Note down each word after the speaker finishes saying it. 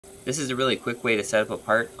This is a really quick way to set up a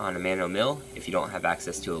part on a manual mill if you don't have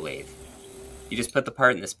access to a lathe. You just put the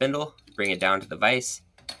part in the spindle, bring it down to the vise,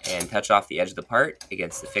 and touch off the edge of the part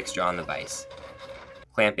against the fixture on the vise.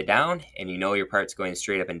 Clamp it down, and you know your part's going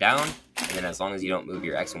straight up and down, and then as long as you don't move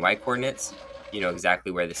your X and Y coordinates, you know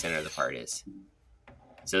exactly where the center of the part is.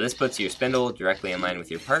 So this puts your spindle directly in line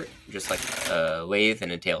with your part, just like a lathe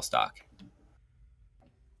and a tailstock.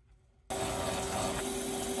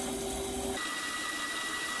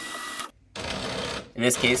 In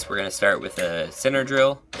this case, we're going to start with a center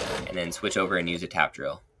drill, and then switch over and use a tap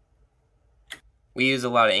drill. We use a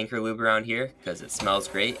lot of anchor lube around here because it smells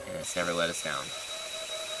great and it's never let us down.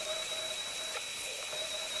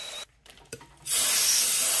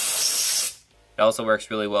 It also works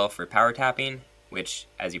really well for power tapping, which,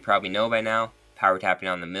 as you probably know by now, power tapping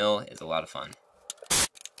on the mill is a lot of fun.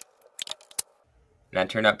 And that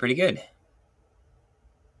turned out pretty good.